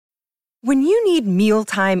When you need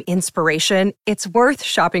mealtime inspiration, it's worth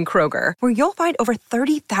shopping Kroger, where you'll find over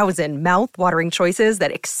 30,000 mouth-watering choices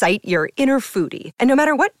that excite your inner foodie. And no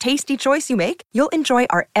matter what tasty choice you make, you'll enjoy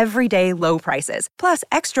our everyday low prices, plus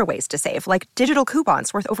extra ways to save, like digital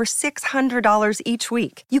coupons worth over $600 each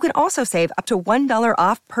week. You can also save up to $1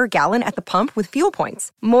 off per gallon at the pump with fuel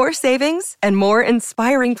points. More savings and more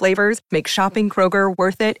inspiring flavors make shopping Kroger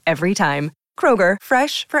worth it every time. Kroger,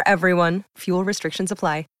 fresh for everyone. Fuel restrictions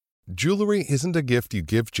apply. Jewelry isn't a gift you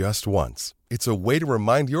give just once. It's a way to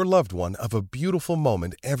remind your loved one of a beautiful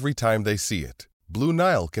moment every time they see it. Blue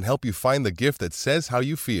Nile can help you find the gift that says how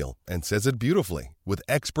you feel and says it beautifully, with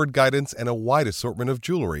expert guidance and a wide assortment of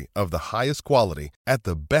jewelry of the highest quality at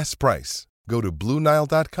the best price. Go to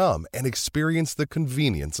BlueNile.com and experience the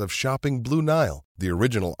convenience of shopping Blue Nile, the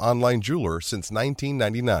original online jeweler since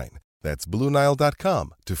 1999. That's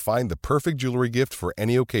BlueNile.com to find the perfect jewelry gift for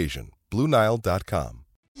any occasion. BlueNile.com.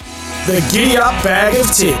 The Giddy Up Bag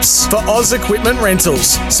of Tips for Oz Equipment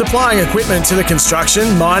Rentals. Supplying equipment to the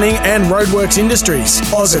construction, mining and roadworks industries.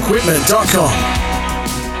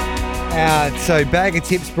 OzEquipment.com. So Bag of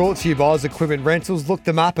Tips brought to you by Oz Equipment Rentals. Look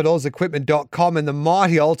them up at OzEquipment.com and the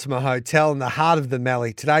mighty Ultima Hotel in the heart of the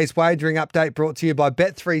Mallee. Today's wagering update brought to you by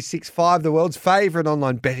Bet365, the world's favourite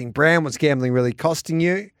online betting brand. What's gambling really costing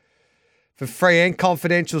you? For free and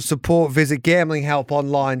confidential support, visit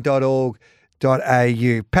gamblinghelponline.org.au.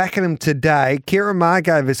 Pakenham today. Kira Maher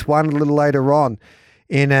gave us one a little later on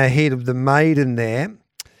in a heat of the maiden there.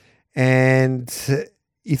 And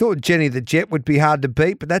you thought Jenny the Jet would be hard to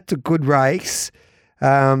beat, but that's a good race.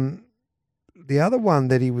 The other one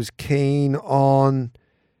that he was keen on,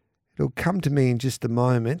 it'll come to me in just a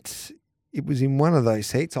moment. It was in one of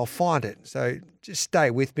those heats. I'll find it. So just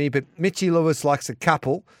stay with me. But Mitchy Lewis likes a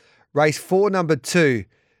couple. Race 4, number 2,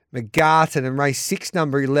 McGarton, and race 6,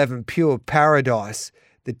 number 11, Pure Paradise.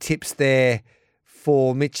 The tips there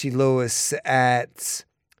for Mitchy Lewis at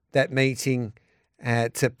that meeting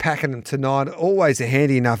at Pakenham tonight. Always a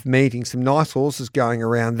handy enough meeting. Some nice horses going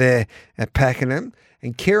around there at Pakenham.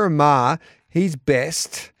 And Kieran Maher, he's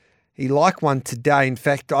best. He liked one today. In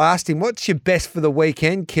fact, I asked him, what's your best for the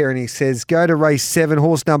weekend, Kieran? He says, go to race 7,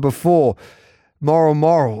 horse number 4.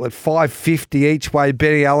 Moral at $5.50 each way,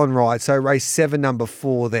 Benny Allen ride. So race 7, number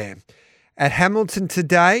 4 there. At Hamilton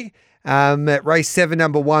today, at race 7,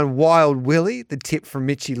 number 1, Wild Willie, the tip from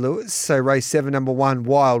Mitchy Lewis. So race 7, number 1,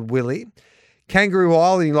 Wild Willie. Kangaroo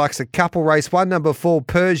Island, he likes a couple. Race 1, number 4,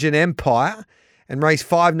 Persian Empire. And race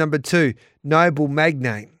 5, number 2, Noble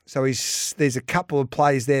Magnate. So there's a couple of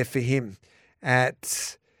plays there for him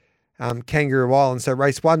at Kangaroo Island. So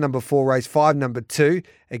race 1, number 4, race 5, number 2.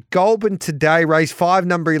 At Goulburn today, race 5,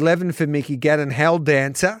 number 11 for Mickey Gannon, Hell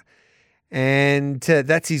Dancer. And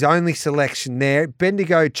that's his only selection there.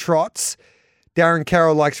 Bendigo Trots. Darren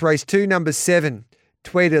Carroll likes race 2, number 7,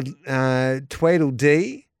 Tweedledee.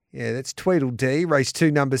 Yeah, that's Tweedledee. Race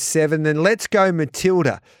 2, number 7. Then Let's Go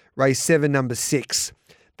Matilda. Race 7, number 6.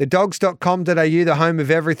 Thedogs.com.au, the home of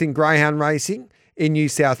everything greyhound racing in New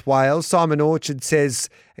South Wales. Simon Orchard says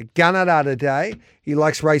at Gunnedah today, he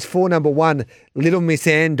likes race 4, number 1, Little Miss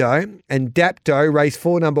Ando, and Dapto, race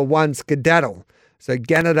 4, number 1, Skedaddle. So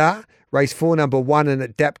Gunnedah, race 4, number 1, and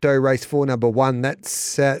at Dapto, race 4, number 1.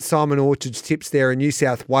 That's Simon Orchard's tips there in New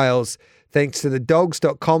South Wales, thanks to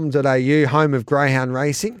thedogs.com.au, home of greyhound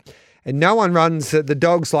racing. And no one runs the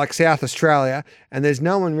dogs like South Australia, and there's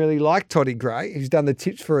no one really like Toddy Gray, who's done the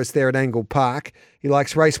tips for us there at Angle Park. He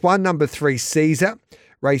likes race 1, number 3, Caesar,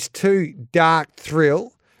 race 2, Dark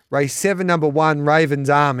Thrill, race 7, number 1, Raven's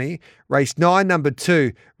Army, race 9, number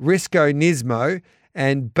 2, Risco Nismo,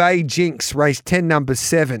 and Bay Jinx, race 10, number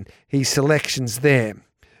 7, his selections there.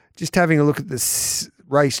 Just having a look at this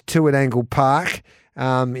race 2 at Angle Park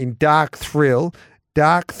in Dark Thrill.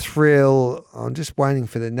 Dark Thrill, I'm just waiting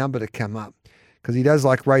for the number to come up because he does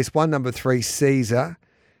like race 1, number 3, Caesar,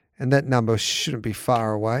 and that number shouldn't be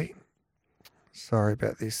far away. Sorry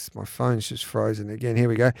about this. My phone's just frozen again. Here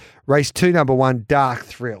we go. Race 2, number 1, Dark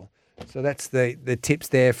Thrill. So that's the tips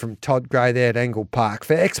there from Todd Gray there at Angle Park.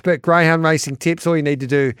 For expert greyhound racing tips, all you need to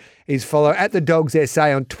do is follow at the Dogs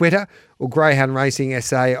SA on Twitter or Greyhound Racing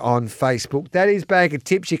SA on Facebook. That is Bag of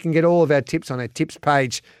Tips. You can get all of our tips on our tips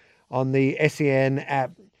page on the SEN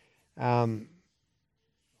app, and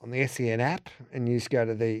you just go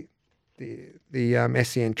to the the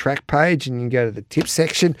SEN track page, and you can go to the tips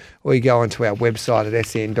section, or you go onto our website at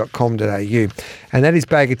sen.com.au. And that is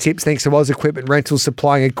Bag of Tips. Thanks to Oz Equipment Rentals,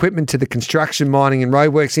 supplying equipment to the construction, mining and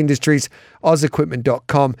roadworks industries.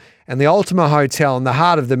 OzEquipment.com. And the Ultima Hotel in the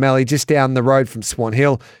heart of the Mallee, just down the road from Swan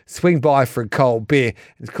Hill. Swing by for a cold beer.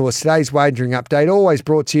 And of course, today's wagering update always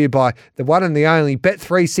brought to you by the one and the only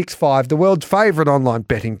Bet365, the world's favourite online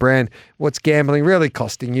betting brand. What's gambling really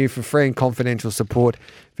costing you? For free and confidential support,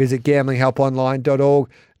 visit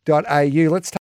gamblinghelponline.org.au. Let's